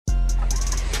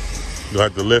You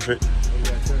have to lift it.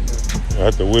 You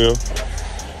have to wheel.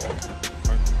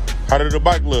 How did the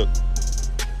bike look?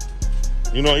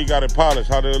 You know he got it polished.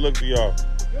 How did it look to y'all?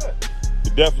 Good.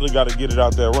 You definitely got to get it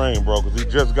out that rain, bro, because he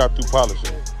just got through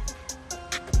polishing.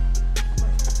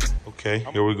 Okay,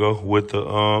 here we go with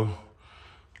the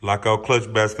lockout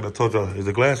clutch basket. I told y'all, is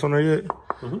the glass on there yet?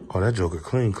 Mm-hmm. Oh, that joker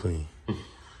clean.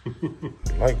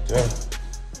 Like that.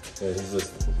 Yeah,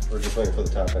 we're just waiting for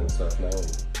the top end stuff now.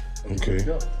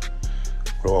 Okay.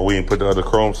 Bro, we ain't put the other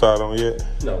chrome side on yet?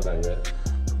 No, not yet.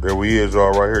 There we is,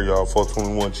 y'all, right here, y'all.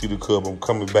 421 Cheetah Cub. I'm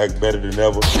coming back better than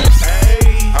ever. Hey,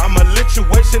 I'm a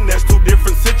lituation, that's two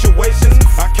different situations.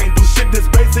 I can't do shit that's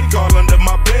basic, all under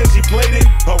my Banshee plated.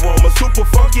 Aroma super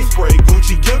funky, spray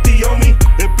Gucci guilty on me.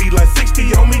 It be like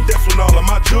 60 on me, that's when all of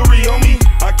my jewelry on me.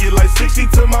 I get like 60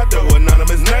 to my door,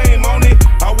 anonymous name on it.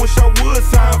 I wish I would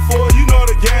sign for it, you know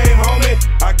the game, homie.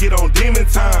 I get on demon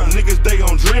time, niggas they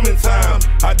on dreaming time.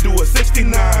 I do a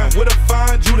 69 with a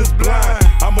fine Judas blind.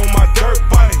 I'm on my dirt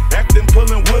bike, acting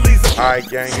pulling willies. Alright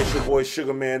gang, it's your boy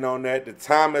Sugaman Onnat. The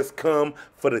time has come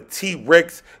for the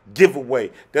T-Rex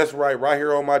giveaway. That's right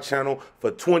here on my channel.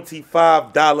 For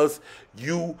 $25,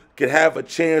 you could have a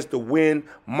chance to win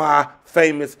my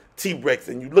famous T-Rex.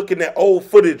 And you're looking at old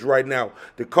footage right now.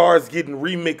 The car's getting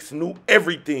remixed, new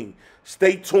everything.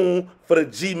 Stay tuned for the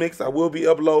G-Mix. I will be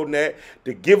uploading that.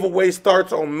 The giveaway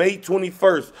starts on May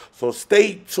 21st. So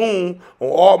stay tuned on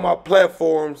all my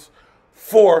platforms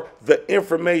for the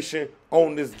information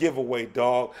on this giveaway,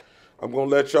 dog. I'm going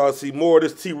to let y'all see more of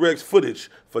this T-Rex footage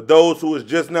for those who is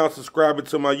just now subscribing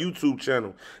to my YouTube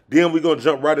channel. Then we're going to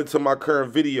jump right into my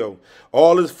current video.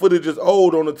 All this footage is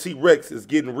old on the T-Rex. It's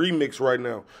getting remixed right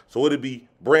now. So it'll be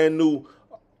brand new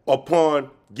upon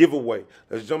giveaway.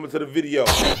 Let's jump into the video.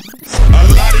 A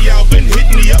lot of y'all been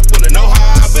hitting me up, wanna know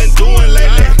how I've been doing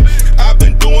lately. I've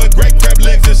been doing great, crab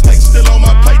legs and steaks still on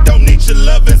my plate. Don't need your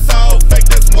love, it's all fake.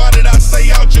 That's why did I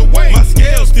stay out your way? My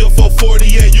scale's still 440,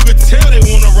 yeah, you can tell they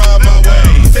wanna ride my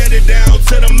way. Set it down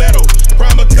to the metal,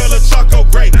 primer color, choco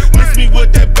gray. Miss me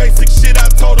with that basic shit,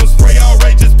 I told them spray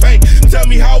outrageous paint. Tell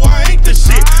me how I ain't the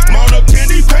shit. Mono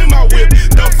candy, pay my whip.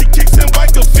 Dulcie kicks and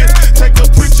white a fist. Take a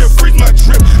picture, freeze my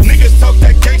drip. Niggas talk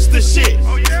that gangsta shit.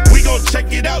 We gon'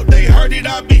 check it out, they heard it,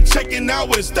 I be checking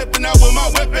out and stepping out with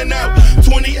my weapon out.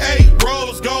 28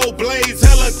 rose gold blaze,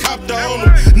 helicopter on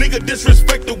them. Nigga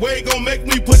disrespect the way gon' make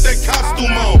me put that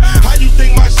costume on. How you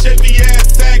think my Chevy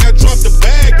ass sag, I dropped the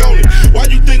bag on it? Why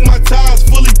you think my tires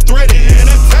fully threaded and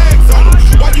the tags on them?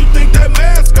 Why you think that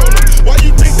mask on them? Why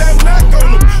you think that Mac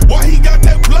on them? Why he got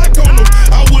that black on him?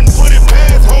 I wouldn't put it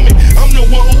past, homie. I'm the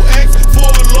one who asked for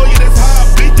a lawyer, that's how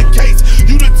I beat the case.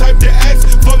 You the type to ask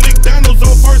for McDonald's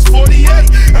on first 48.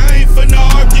 I ain't finna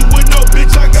argue with no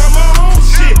bitch, I got my own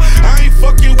shit. I ain't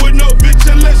fucking with no bitch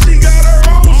unless she got her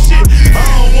own shit. I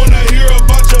don't wanna hear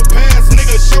about your past,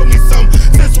 nigga, show me something.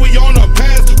 Since we on a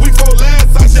pass, we for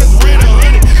last, I just ran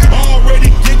 100. Already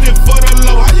getting for the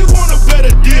low, how you want a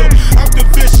better deal? I'm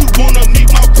convinced you wanna meet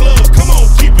my plug, come on,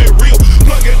 keep it real.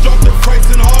 Plug and drop the price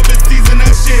in harvest season,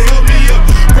 that shit help me up.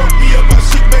 Broke me up, I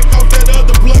shit back off that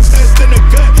other plug, that's in the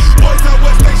gut. Boys out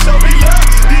west, they show me love.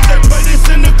 DJ play this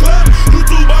in the club,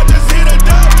 YouTube, I just hit a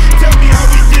dub. Tell me how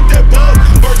we get that bug.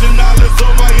 Virgin Islands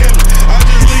on Miami, I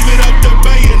just leave it up to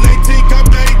Bay. And 18 cop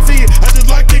to 18, I just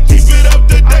like to keep it up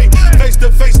to date. Face to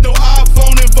face, no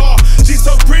iPhone involved. She's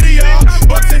so pretty, y'all.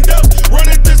 Bustin' up,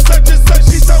 running to such and such,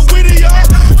 she's so witty, y'all.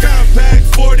 Compact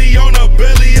 40 on her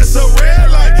belly, it's a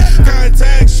red light.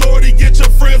 Contact shorty, get your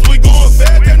friends, we going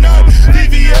fat tonight.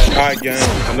 Alright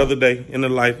gang, another day in the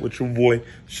life with your boy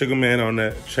Sugaman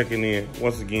Onnat, checking in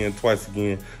once again, twice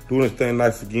again, doing this thing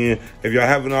nice again. If y'all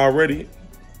haven't already,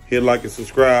 hit like and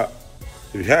subscribe.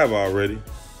 If you have already,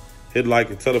 hit like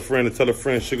and tell a friend,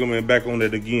 Sugaman back on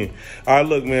that again. Alright,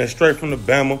 look man, straight from the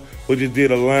Bama, we just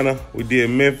did Atlanta, we did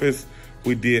Memphis,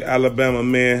 we did Alabama,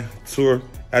 man, tour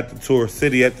after tour,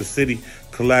 city after city,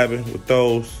 collabing with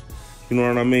those. You know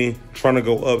what I mean? Trying to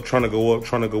go up,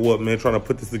 man. Trying to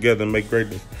put this together and make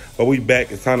greatness. But we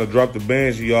back. It's time to drop the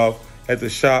Banshee off at the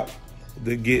shop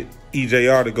to get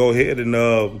EJR to go ahead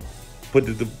and put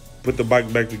the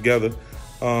bike back together.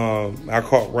 I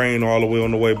caught rain all the way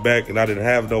on the way back, and I didn't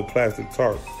have no plastic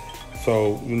tarp.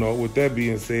 So, you know, with that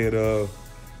being said,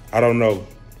 I don't know.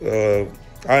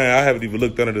 I haven't even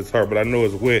looked under the tarp, but I know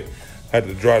it's wet. I had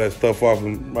to dry that stuff off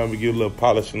and maybe give a little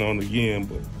polishing on again,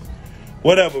 but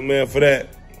whatever, man, for that.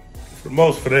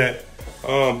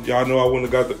 Y'all know I went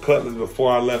and got the Cutlass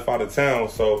before I left out of town,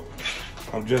 so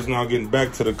I'm just now getting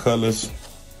back to the Cutlass.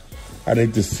 I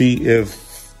need to see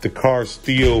if the car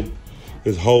still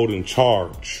is holding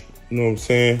charge. You know what I'm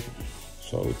saying?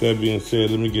 So with that being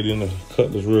said, let me get in the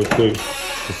Cutlass real quick.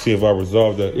 to see if I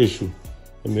resolve that issue.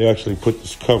 Let me actually put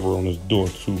this cover on this door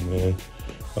too, man.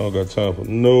 I don't got time for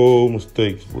no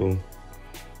mistakes, bro.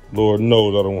 Lord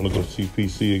knows I don't want to go see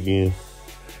PC again.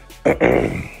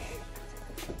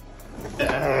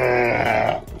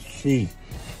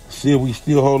 See if we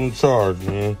still holding charge,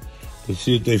 man. Let's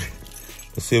see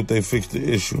if they fix the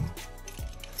issue.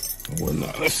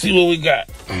 Whatnot. Let's see what we got.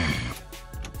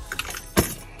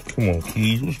 Come on,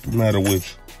 Keys. What's the matter with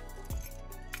you?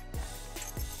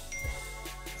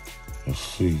 Let's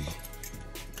see.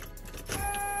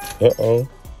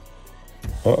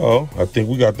 I think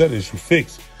we got that issue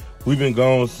fixed. We've been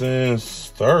gone since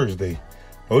Thursday.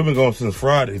 We've been gone since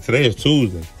Friday. Today is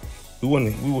Tuesday. We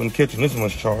wasn't catching this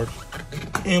much charge.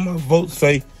 And my vote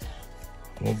say,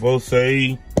 let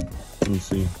me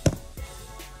see.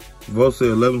 Vote say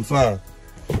 11.5.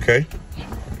 Okay.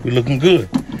 We looking good.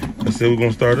 I said we're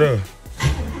gonna start up.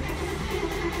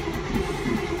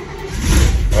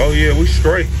 Oh yeah, we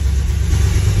straight.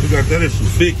 We got that issue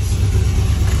fixed.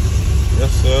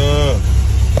 Yes, sir.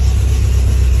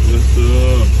 Yes,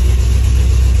 sir.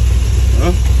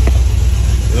 Huh?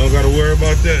 You don't gotta worry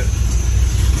about that.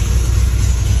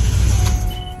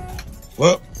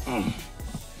 Well,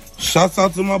 shouts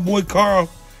out to my boy Carl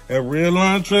at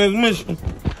Redline Transmission.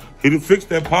 He done fixed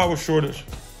that power shortage.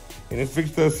 He done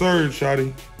fixed that surge,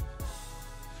 shawty.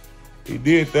 He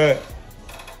did that.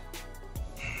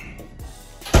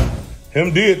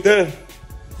 Him did that.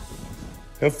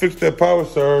 Him fixed that power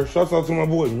surge. Shouts out to my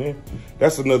boy, man.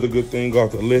 That's another good thing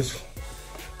off the list.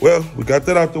 Well, we got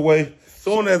that out the way.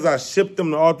 Soon as I shipped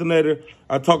him the alternator,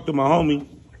 I talked to my homie,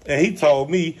 and he told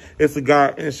me it's a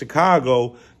guy in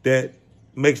Chicago that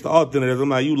makes the alternators. I'm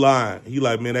like, you lying. He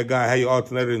like, man, that guy had your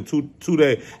alternator in two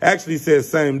days. Actually, he said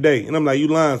same day. And I'm like, you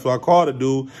lying. So I called the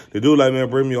dude. The dude like, man,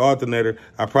 bring me your alternator.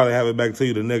 I probably have it back to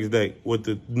you the next day with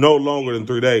the no longer than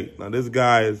 3 days. Now, this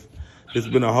guy it's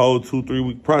been a whole 2-3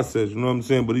 week process. You know what I'm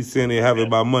saying? But he's saying they have it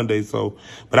by Monday. So,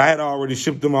 but I had already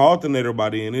shipped him my alternator by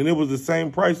then, and it was the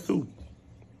same price too.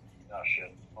 Oh,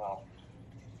 shit. Well,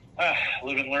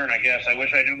 live and learn, I guess. I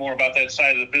wish I knew more about that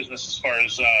side of the business as far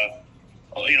as, you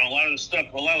know, a lot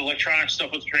of electronic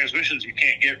stuff with transmissions you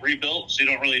can't get rebuilt, so you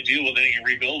don't really deal with any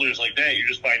rebuilders like that. You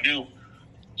just buy new.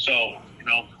 So, you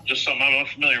know, just something I'm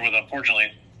unfamiliar with,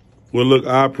 unfortunately. Well, look,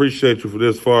 I appreciate you for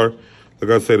this far. Like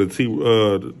I said,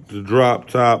 the drop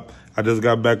top, I just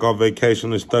got back off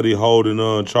vacation and study holding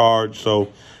charge.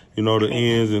 So, you know, the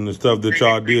ends and the stuff that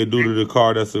y'all did do to the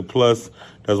car, that's a plus.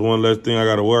 That's one less thing I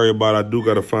got to worry about. I do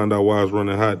got to find out why it's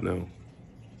running hot now.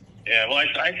 Yeah, well,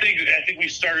 I think we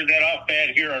started that off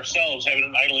bad here ourselves, having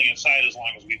it idling inside as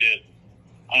long as we did.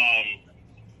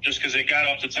 Just because it got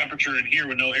up to temperature in here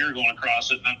with no air going across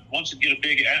it. And then once you get a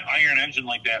big iron engine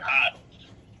like that hot,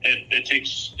 it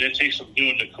takes some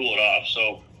doing to cool it off.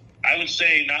 So I would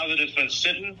say now that it's been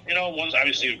sitting, you know, once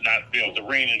obviously not, you know, the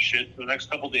rain and shit, the next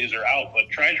couple days are out, but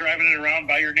try driving it around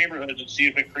by your neighborhood and see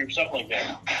if it creeps up like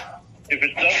that. If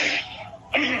it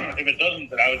doesn't,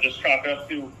 then I would just chalk up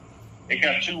to it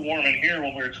got too warm in here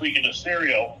when we were tweaking the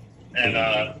stereo, and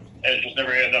it just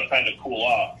never had enough time to cool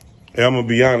off. Hey, I'm gonna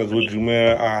be honest with you,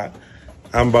 man.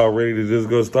 I'm about ready to just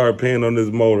go start paying on this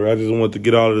motor. I just want to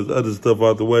get all of this other stuff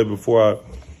out the way before I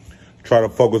try to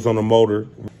focus on the motor.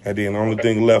 And then the only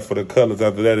thing left for the colors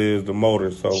after that is the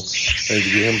motor. So I need to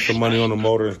get him some money on the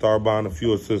motor and start buying a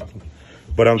fuel system.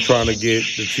 But I'm trying to get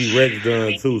the T-Rex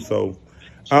done too. So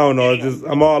I don't know. It's just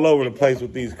I'm all over the place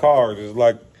with these cars. It's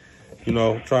like, you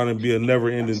know, trying to be a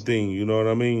never-ending thing. You know what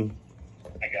I mean?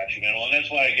 I got you, man. Well, and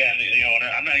that's why, again, you know, and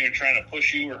I'm not even trying to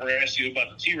push you or harass you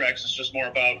about the T-Rex. It's just more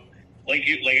about, like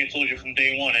I told you from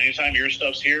day one, anytime your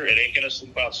stuff's here, it ain't going to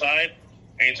sleep outside.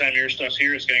 Anytime your stuff's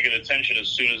here, it's going to get attention as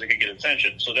soon as it can get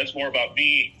attention. So that's more about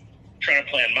me trying to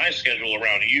plan my schedule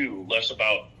around you, less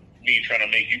about me trying to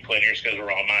make you plan your schedule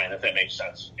around mine, if that makes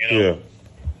sense. You know?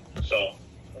 Yeah. So,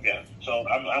 again,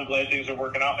 I'm glad things are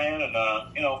working out, man.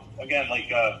 And, you know, again,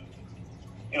 like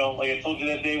I told you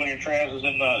that day when your trans was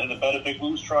in the bed of Big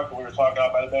Blue's truck, and we were talking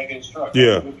out by the back of his truck.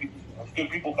 Yeah. Good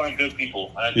people find good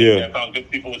people. I think I found good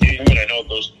people with you, and I know it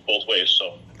goes both ways.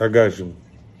 So I got you.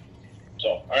 So,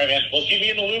 all right, man. Well, keep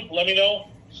me in the loop. Let me know.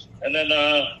 And then, you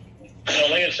know,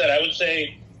 like I said, I would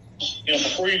say, you know,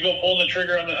 before you go pulling the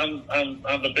trigger on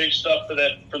the big stuff for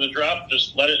the drop,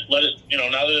 just let it, you know,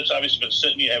 now that it's obviously been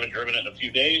sitting, you haven't driven it in a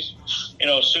few days, you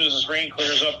know, as soon as this rain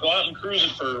clears up, go out and cruise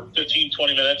it for 15,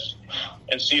 20 minutes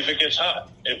and see if it gets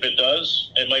hot. If it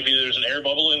does, it might be there's an air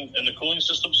bubble in the cooling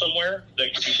system somewhere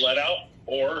that can be let out,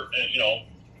 or, you know,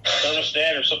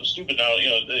 thermostat or something stupid. Now, you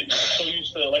know, they're so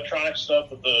used to electronic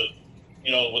stuff with the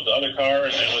other car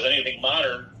and with anything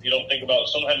modern, you don't think about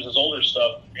sometimes this older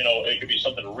stuff, you know, it could be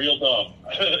something real dumb.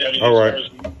 I mean, All right.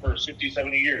 For 60,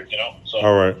 70 years, you know. So.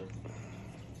 All right.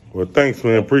 Well, thanks,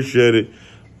 man. Appreciate it.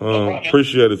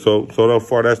 Appreciate it. So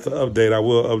far, that's the update. I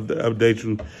will update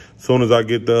you as soon as I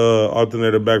get the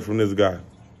alternator back from this guy.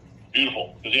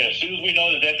 Beautiful. Because, yeah, as soon as we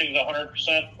know that thing's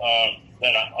 100%,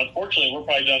 then unfortunately, we're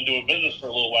probably done doing business for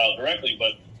a little while directly.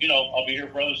 But, you know, I'll be here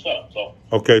for other stuff. So.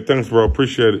 Okay, thanks, bro.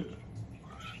 Appreciate it.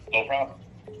 No problem.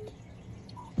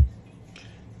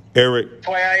 Eric. That's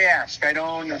why I ask. I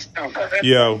don't understand.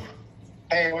 Yeah.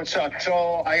 Hey, what's up?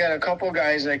 So I got a couple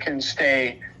guys that can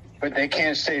stay, but they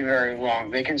can't stay very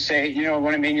long. They can stay, you know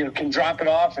what I mean? You can drop it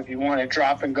off if you want to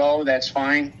drop and go. That's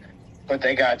fine. But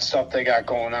they got stuff they got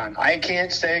going on. I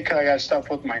can't stay because I got stuff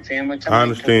with my family. I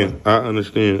understand.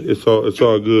 It's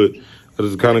all good. I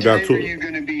just kind of got to. Are you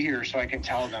going to be here so I can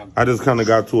tell them? I just kind of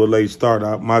got to a late start.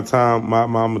 I'm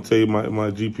gonna tell you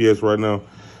my GPS right now.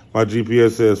 My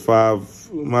GPS says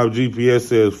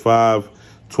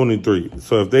 5:23.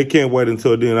 So if they can't wait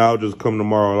until then, I'll just come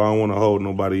tomorrow. I don't want to hold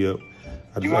nobody up.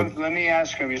 Let me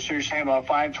ask him. So you're saying about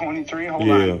 5:23? Hold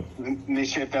on. Let me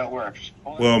see if that works.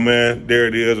 Well, man, there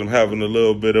it is. I'm having a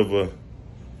little bit of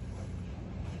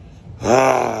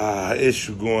a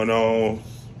issue going on.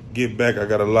 Get back. I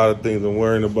got a lot of things I'm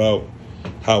worrying about.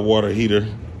 Hot water heater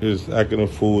is acting a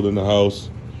fool in the house.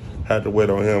 Had to wait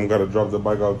on him. Got to drop the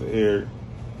bike out the air.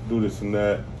 Do this and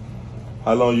that.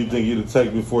 How long you think it'll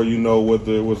take before you know what's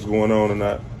going on or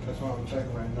not? That's what I'm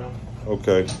checking right now.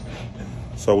 Okay.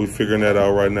 So we figuring that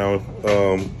out right now.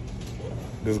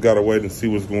 Just gotta wait and see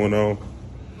what's going on.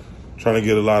 Trying to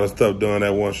get a lot of stuff done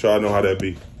at one shot. I know how that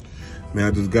be. Man,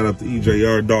 I just got up to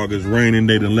EJR, dog. It's raining.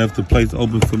 They done left the place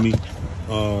open for me.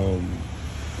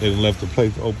 They done left the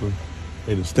place open.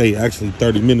 They done stayed actually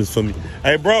 30 minutes for me.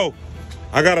 Hey, bro,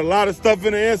 I got a lot of stuff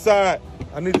in the inside.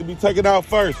 I need to be taken out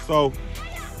first. So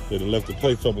they done left the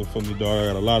place open for me, dog. I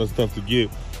got a lot of stuff to get.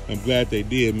 I'm glad they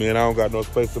did, man. I don't got no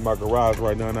space in my garage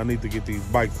right now, and I need to get these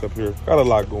bikes up here. Got a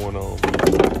lot going on.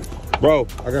 Bro,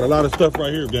 I got a lot of stuff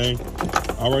right here, gang.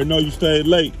 I already know you stayed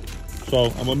late, so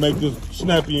I'm going to make this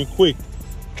snappy and quick.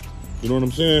 You know what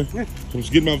I'm saying? Yeah. So I'm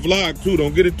just getting my vlog, too.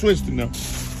 Don't get it twisted now.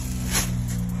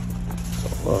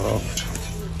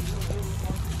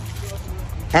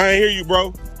 I ain't hear you,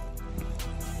 bro.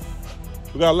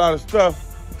 We got a lot of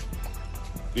stuff.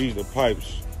 These are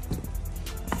pipes.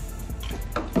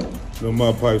 They're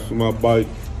my pipes for my bike.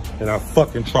 And I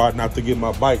fucking tried not to get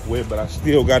my bike wet, but I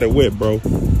still got it wet, bro.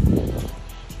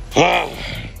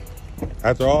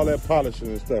 After all that polishing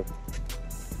and stuff.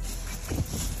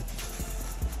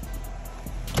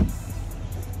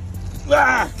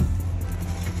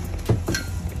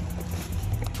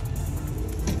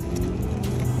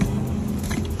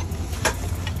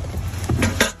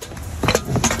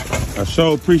 I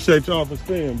sure appreciate y'all for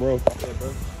staying, bro. Yeah,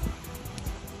 bro.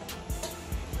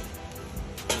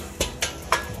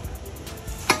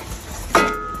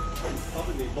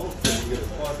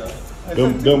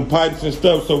 Them pipes and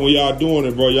stuff, so when y'all doing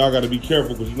it, bro, y'all got to be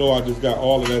careful because you know I just got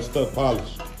all of that stuff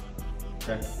polished.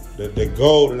 Okay. That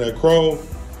gold and that chrome,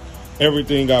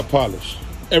 everything got polished.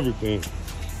 Everything.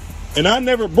 And I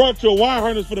never brought you a wire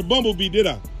harness for the Bumblebee, did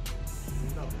I?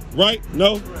 No. Right?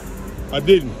 No? Right. I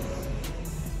didn't.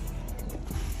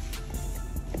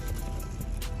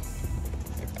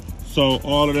 So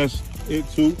all of that's it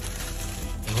too?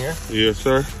 In here? Yes,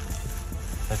 sir.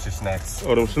 That's your snacks.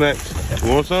 Oh, them snacks?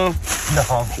 You want some?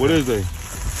 No. What is they?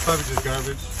 Probably just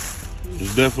garbage.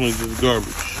 It's definitely just garbage.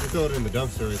 We throw it in the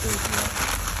dumpster, I think.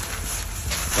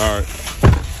 All right.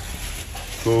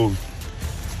 Cool.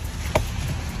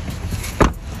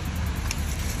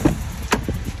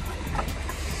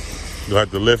 You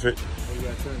have to lift it.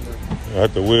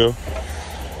 At the wheel.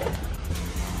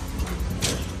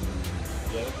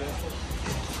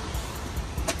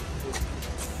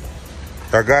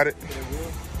 I got it.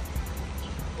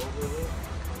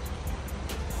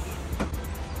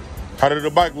 How did the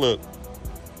bike look?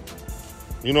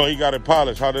 You know he got it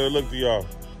polished. How did it look to y'all?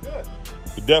 Good.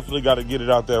 You definitely got to get it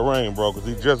out that rain, bro, because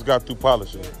he just got through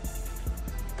polishing.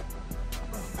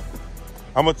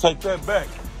 I'm going to take that back.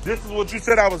 This is what you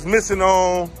said I was missing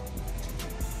on.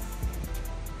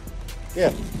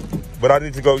 Yeah. But I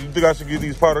need to go. You think I should get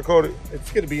these powder coated?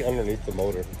 It's going to be underneath the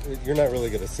motor. You're not really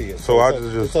going to see it. So I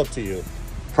just it's up to you.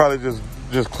 Probably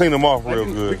just clean them off real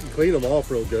good. We can clean them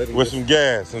off real good. With some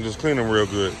gas and just clean them real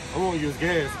good. I won't use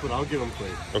gas, but I'll get them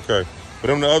clean. Okay. But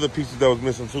them the other pieces that was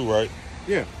missing too, right?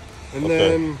 Yeah. And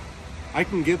then I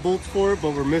can get bolts for it,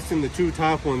 but we're missing the two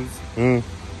top ones.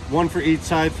 One for each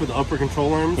side for the upper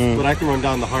control arms, but I can run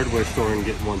down the hardware store and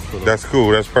get ones for them. That's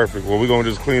cool. That's perfect. Well, we're going to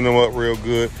just clean them up real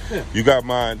good. Yeah. You got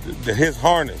his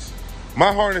harness.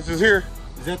 My harness is here.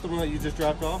 Is that the one that you just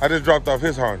dropped off? I just dropped off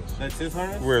his harness. That's his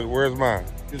harness? Where's mine?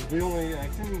 Because I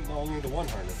think only the one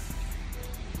harness.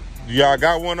 Y'all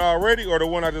got one already or the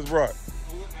one I just brought?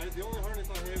 The only harness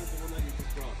I have is the one that you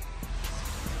just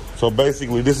brought. So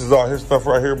basically, this is all his stuff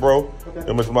right here, bro.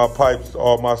 Okay. And it's my pipes,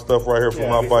 all my stuff right here for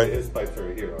my bike. His pipes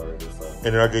are here already. So.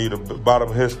 And then I give you the bottom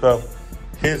of his stuff.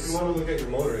 If you want to look at your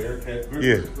motor, Eric,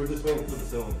 we're just waiting for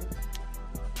the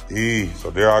cylinder. So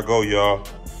there I go, y'all.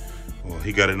 Well,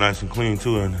 he got it nice and clean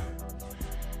too, and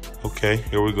okay,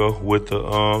 here we go with the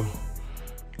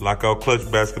lockout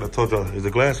clutch basket. I told y'all, is the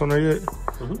glass on there yet?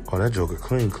 Mm-hmm. Oh, that joker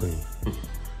clean.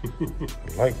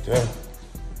 I like that.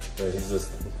 Yeah,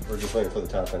 we're just waiting for the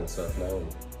top end stuff now.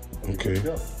 Okay.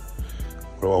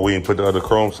 Well, we ain't put the other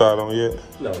chrome side on yet?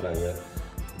 No, not yet.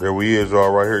 There we is, y'all,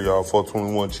 right here, y'all.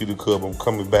 421 Cheetah Cub. I'm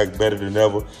coming back better than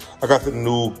ever. I got the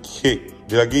new kick.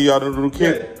 Did I give y'all the new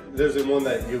kick? Yeah. There's the one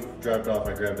that you dropped off.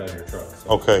 I grabbed out of your truck. So.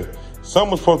 Okay.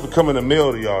 Some was supposed to come in the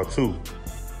mail to y'all too.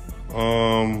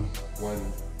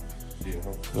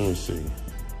 Let me see.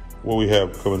 What we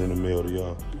have coming in the mail to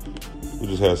y'all? We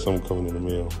just had some coming in the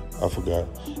mail. I forgot.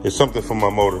 It's something from my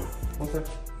motor. Okay.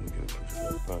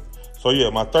 So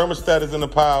yeah, my thermostat is in the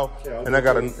pile, and I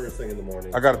got a first thing in the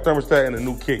morning. I got a thermostat and a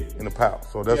new kick in the pile,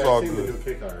 so that's all good. The new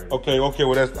kick already. Okay.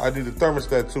 Well, I need the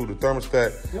thermostat too. The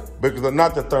thermostat, because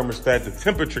not the thermostat, the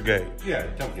temperature gauge. Yeah,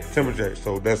 temperature gauge.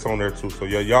 So that's on there too. So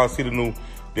y'all see the new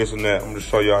this and that. I'm gonna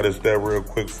show y'all that real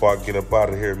quick before I get up out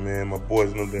of here, man. My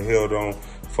boys done been held on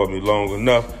for me long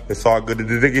enough. It's all good.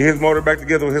 Did they get his motor back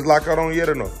together with his lockout on yet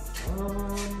or no?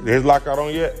 Is his lockout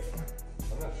on yet?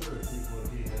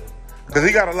 Because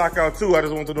he got a lockout too. I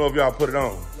just want to know if y'all put it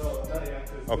on. No, not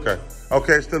yet. Okay.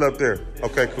 Okay, it's still up there.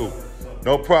 Okay, cool.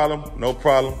 No problem. The only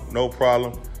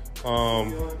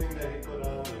thing that he put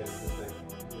on is the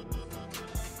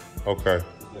thing. Okay.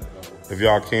 If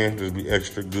y'all can, just be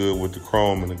extra good with the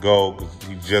chrome and the gold because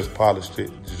he just polished it.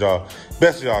 Y'all,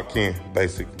 best y'all can,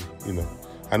 basically. You know,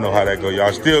 I know how that go.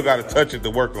 Y'all still got to touch it to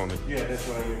work on it. Yeah, that's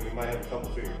what I mean. We might have a couple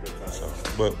fingerprints on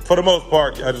it. But for the most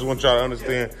part, I just want y'all to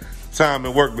understand time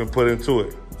and work been put into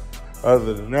it.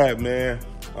 Other than that, man,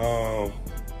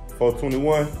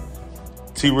 421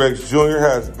 T-Rex Jr.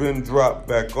 has been dropped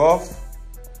back off.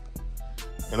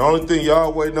 And the only thing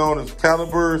y'all waiting on is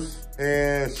calibers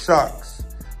and shocks,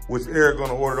 which Eric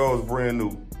gonna order those brand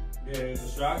new. Yeah,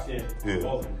 the shocks,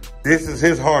 yeah. This is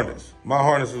his harness. My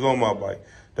harness is on my bike.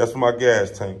 That's my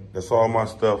gas tank. That's all my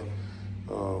stuff.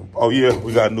 Oh yeah,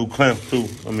 we got new clamps too.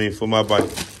 I mean, for my bike.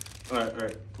 All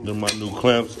right. They're my new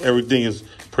clamps. Everything is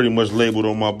pretty much labeled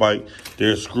on my bike.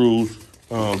 There's screws.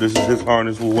 This is his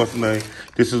harness. Well, what's the name?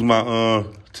 This is my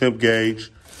temp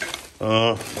gauge.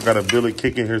 I got a billet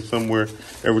kick in here somewhere.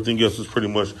 Everything else is pretty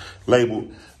much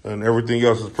labeled, and everything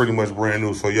else is pretty much brand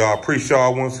new. So y'all, appreciate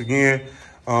y'all once again.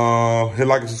 Hit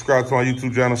like and subscribe to my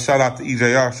YouTube channel. Shout out to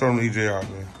EJR. Show them the EJR,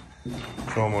 man.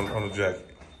 Show them on the jacket.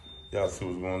 Y'all see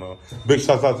what's going on. Big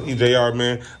shout out to EJR,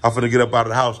 man. I'm finna get up out of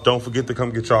the house. Don't forget to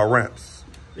come get y'all ramps.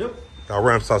 Yep. Y'all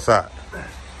ramps outside.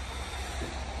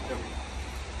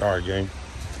 All right, gang.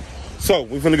 So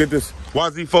we finna get this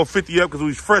YZ450 up because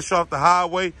we fresh off the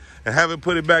highway and haven't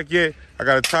put it back yet. I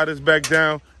gotta tie this back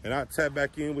down and I'll tap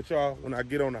back in with y'all when I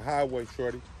get on the highway,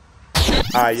 shorty.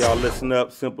 All right, y'all, listen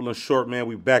up. Simple and short, man.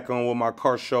 We back on with my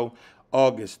car show.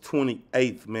 August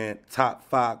 28th, man, top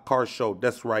 5 car show.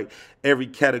 That's right. Every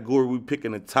category we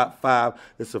picking the top 5.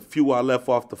 There's a few I left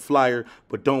off the flyer,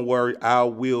 but don't worry, I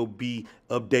will be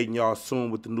updating y'all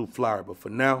soon with the new flyer. But for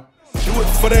now, do it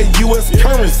for that U.S.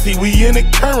 currency, we in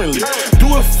it currently.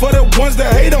 Do it for the ones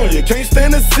that hate on you, can't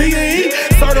stand to see you.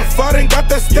 Certified and got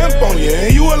that stamp on you,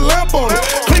 and you a lamp on it.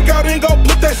 Click out and go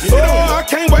put that shit on. I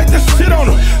can't wait to shit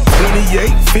on them. 28,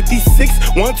 56,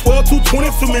 112, 220,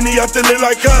 too many out there live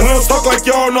like us. We don't talk like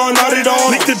y'all, no, not at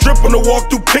all. Leak the drip on the walk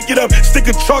through, pick it up. Stick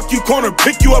a chalk, you corner,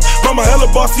 pick you up. Mama hella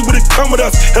bossy with it, come with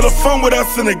us. Hella fun with us,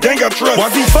 and the gang I trust.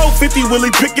 YZ450,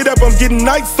 Willie, pick it up. I'm getting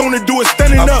nights on it, do it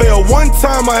standing up. I failed one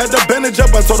time, I had to bandage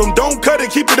up. I told them, don't cut it,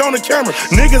 keep it on the camera.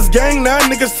 Niggas gang, now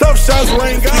niggas tough shots,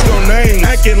 rain got no names.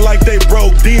 Acting like they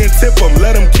broke, D and tip them,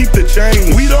 let them keep the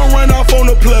change. We don't run off on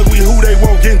the plug, we who they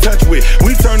won't get in touch with.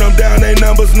 We turn them down, they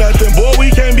numbers nothing. Boy, we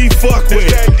can't be fucked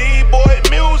with. That D-boy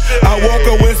music. I walk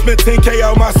away, spend 10K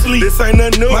out my sleep. This ain't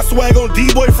nothing new. My swag on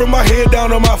D-boy from my head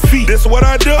down on my feet. This what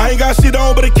I do. I ain't got shit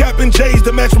on but a cap and J's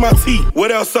to match my teeth.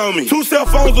 What else on me? 2 cell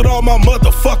phones with all my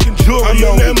motherfucking jewelry.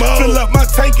 I'm on that mode. Fill up my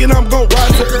tank and I'm gon'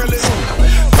 ride to early.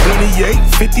 28,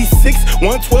 56,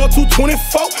 112,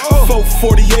 224.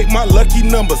 448, my lucky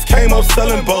numbers. Came up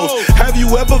selling bows. Have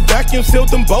you ever vacuum sealed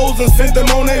them bowls and sent them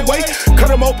on their way? Cut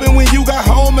them open when you got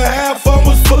home and half of them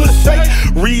was full of shake.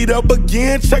 Read up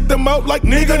again, check them out like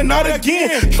nigga, not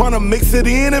again. Tryna mix it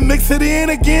in and mix it in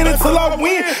again until I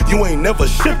win. You ain't never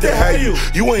shipped it, how you?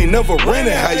 You ain't never ran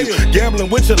it, how you? Gambling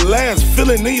with your last,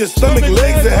 feeling in your stomach,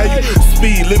 legs, and how you?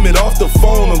 Speed limit off the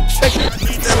phone, I'm checking.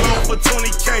 Need that loan for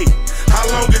 20K. How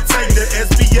long it take? The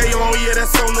SBA on, yeah,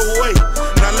 that's on the way.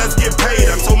 Now let's get paid.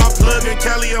 I told my plug in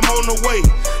Cali I'm on the way.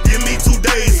 Give me 2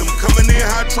 days. I'm coming in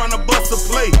hot trying to bust a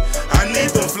plate. I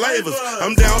need them flavors.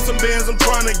 I'm down some bands, I'm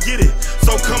trying to get it.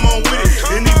 So come on with it.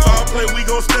 Any foul play, we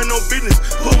gon' stand on business.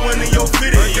 Put one in your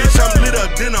fitted. Bitch, I'm lit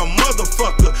up than a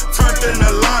motherfucker. Turned in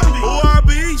the lobby. Who I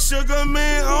be?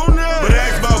 Sugaman Onnat. But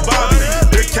ask about Bobby.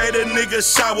 The Cater niggas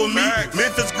shot with me.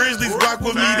 Memphis Grizzlies rock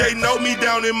with me. They know me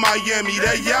down in Miami.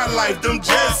 That yacht life, them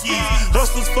Jessies.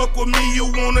 Hustlers fuck with me. You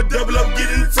wanna double up, get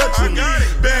in touch with me.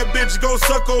 Bad bitch go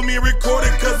suck on me, record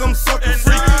it cause I'm sucker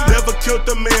free. Never killed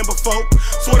a man before.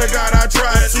 Swear to God I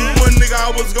tried to. One nigga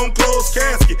I was gon' close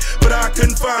casket, but I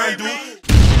couldn't find dude.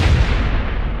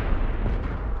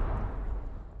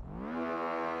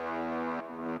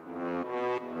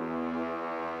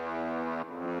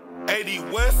 80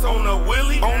 West on a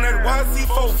Willie, on that YZ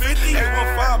 450.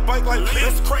 815 bike like this.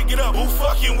 Let's crank it up. Who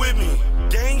fucking with me?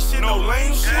 Gang shit, no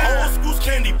lame shit. Old school's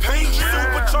candy paint.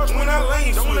 Supercharged when I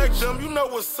lane switch. Don't act dumb, you know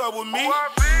what's up with me.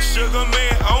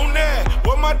 Sugaman Onnat,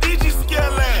 where my DG scale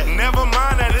at? Never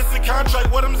mind that, it's a contract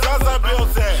where them Zaza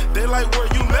bills at. They like where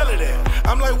you mail it at.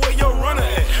 I'm like where your runner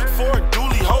at? Ford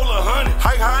Dooley, hold 100.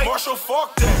 Hike, Marshall,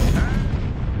 fuck that.